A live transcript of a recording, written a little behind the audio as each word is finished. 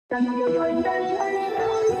What's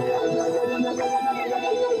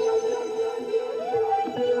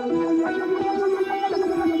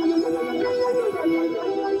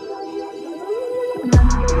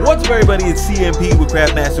up, everybody? It's CMP with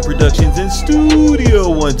Craftmaster Productions and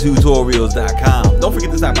Studio1Tutorials.com. Don't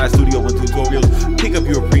forget to stop by Studio 1 Tutorials, pick up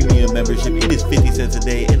your premium membership. It is 50 cents a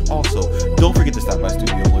day. And also, don't forget to stop by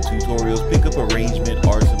Studio 1 Tutorials, pick up Arrangement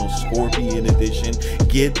Arsenal Scorpion Edition.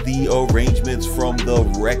 Get the arrangements from the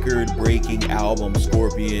record-breaking album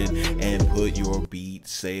Scorpion and put your beat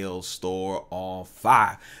sales store on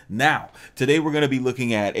fire. Now, today we're going to be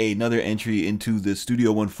looking at another entry into the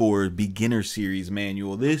Studio 1.4 Beginner Series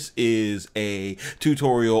manual. This is a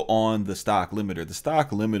tutorial on the stock limiter. The stock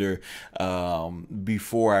limiter,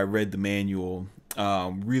 before I read the manual,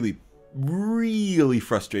 really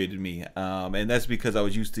frustrated me, and that's because I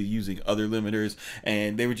was used to using other limiters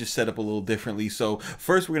and they were just set up a little differently. So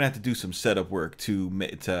first we're gonna have to do some setup work to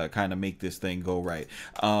kind of make this thing go right.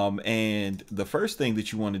 And the first thing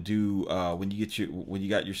that you want to do when you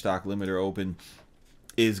got your stock limiter open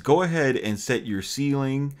is go ahead and set your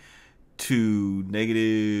ceiling to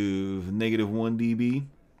negative 1 dB,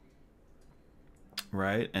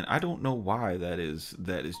 right? And I don't know why that is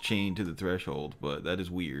chained to the threshold, but that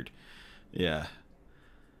is weird. Yeah.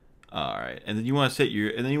 All right, and then you want to set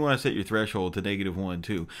your threshold to -1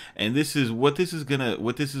 too. And this is what this is gonna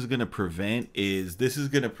prevent is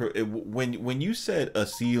when you set a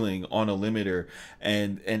ceiling on a limiter,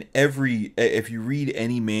 and if you read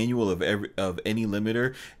any manual of any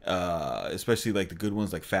limiter, especially like the good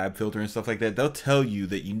ones like Fab Filter and stuff like that, they'll tell you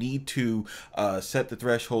that you need to set the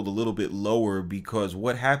threshold a little bit lower, because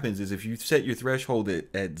what happens is if you set your threshold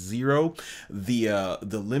at 0, the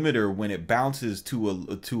limiter, when it bounces to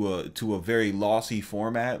a very lossy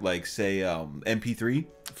format, like say MP3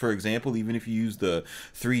 for example, even if you use the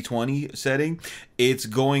 320 setting, there's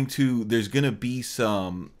going to be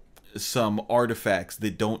some artifacts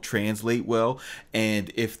that don't translate well.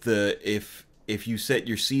 And if you set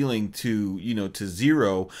your ceiling to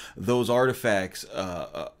 0, those artifacts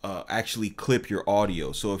actually clip your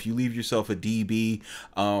audio. So if you leave yourself a dB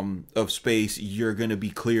of space, you're going to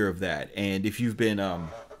be clear of that. And if you've been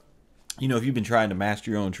if you've been trying to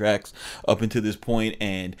master your own tracks up until this point,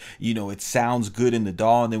 and it sounds good in the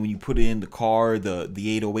DAW, and then when you put it in the car, the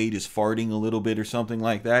 808 is farting a little bit or something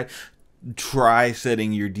like that, try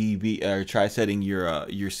setting your dB, or try setting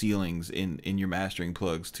your ceilings in your mastering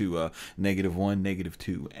plugs to -1,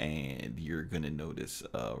 -2, and you're gonna notice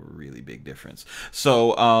a really big difference.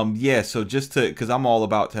 So yeah, so just because I'm all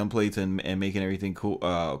about templates and making everything cool,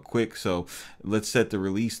 quick, so let's set the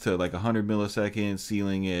release to like 100 milliseconds,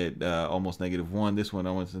 ceiling at almost -1. This one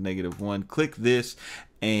I want to -1. Click this,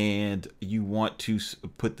 and you want to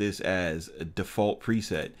put this as a default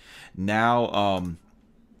preset. Now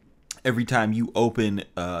every time you open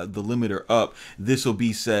the limiter up, this will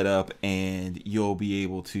be set up and you'll be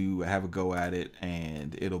able to have a go at it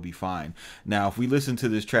and it'll be fine. Now if we listen to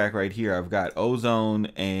this track right here, I've got Ozone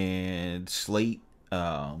and Slate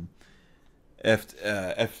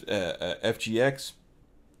FGX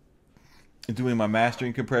doing my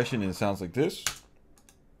mastering compression, and it sounds like this.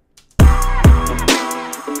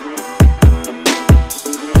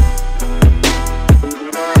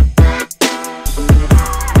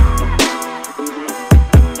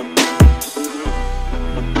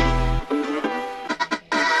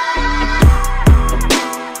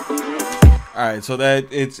 All right, so that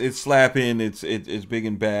it's slapping, it's big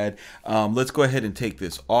and bad. Let's go ahead and take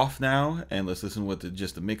this off now, and let's listen to what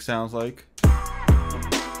just the mix sounds like.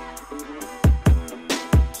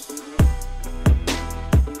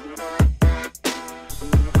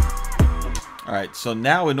 All right, so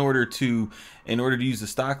now in order to use the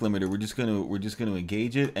stock limiter, we're just gonna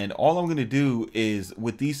engage it, and all I'm gonna do is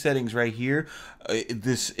with these settings right here,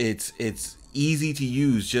 it's easy to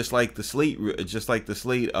use, just like the Slate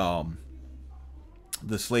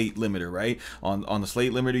limiter, right? On the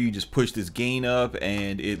Slate limiter, you just push this gain up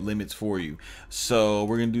and it limits for you. So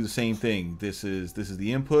we're gonna do the same thing. This is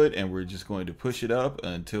the input, and we're just going to push it up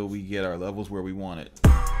until we get our levels where we want it.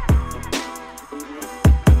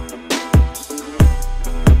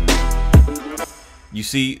 You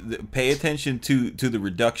see, pay attention to the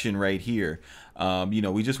reduction right here.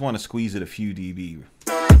 We just want to squeeze it a few dB.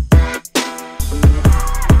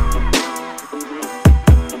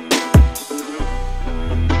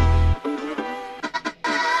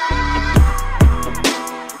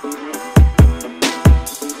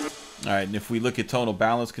 All right, and if we look at tonal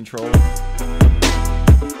balance control,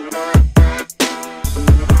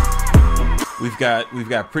 we've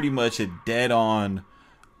got pretty much a dead on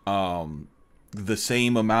the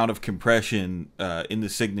same amount of compression in the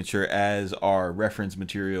signature as our reference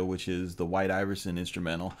material, which is the White Iverson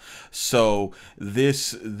instrumental. So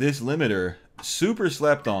this limiter, super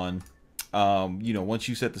slept on. You know, once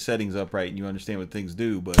you set the settings up right and you understand what things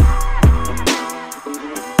do, but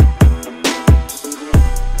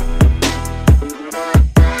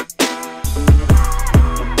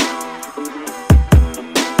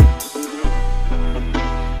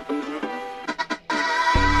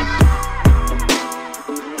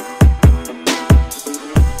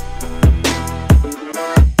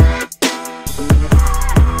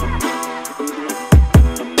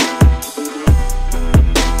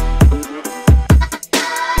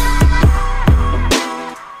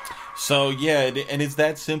so yeah, and it's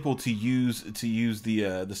that simple to use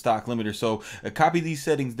the stock limiter. So copy these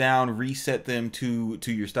settings down, reset them to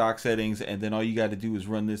your stock settings, and then all you got to do is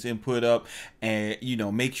run this input up, and you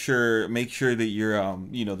know, make sure that your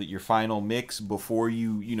you know, that your final mix before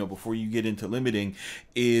before you get into limiting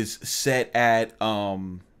is set at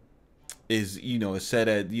is set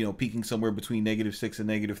at, you know, peaking somewhere between -6 and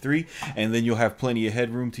 -3, and then you'll have plenty of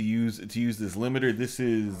headroom to use this limiter. This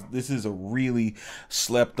is a really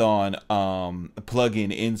slept on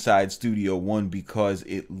plugin inside Studio One because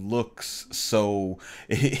it looks so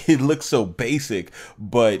it looks so basic,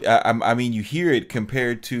 but I mean, you hear it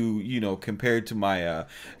compared to, you know, compared to my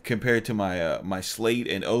my Slate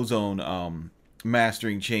and Ozone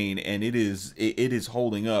mastering chain, and it is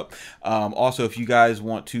holding up. Also, if you guys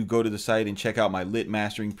want to go to the site and check out my lit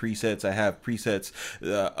mastering presets, I have presets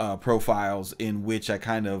profiles in which I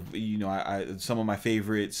kind of, you know, I some of my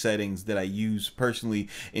favorite settings that I use personally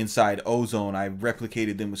inside Ozone, I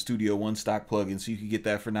replicated them with Studio One stock plugins, so you can get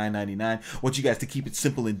that for $9.99. I want you guys to keep it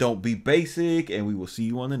simple and don't be basic, and we will see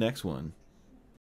you on the next one.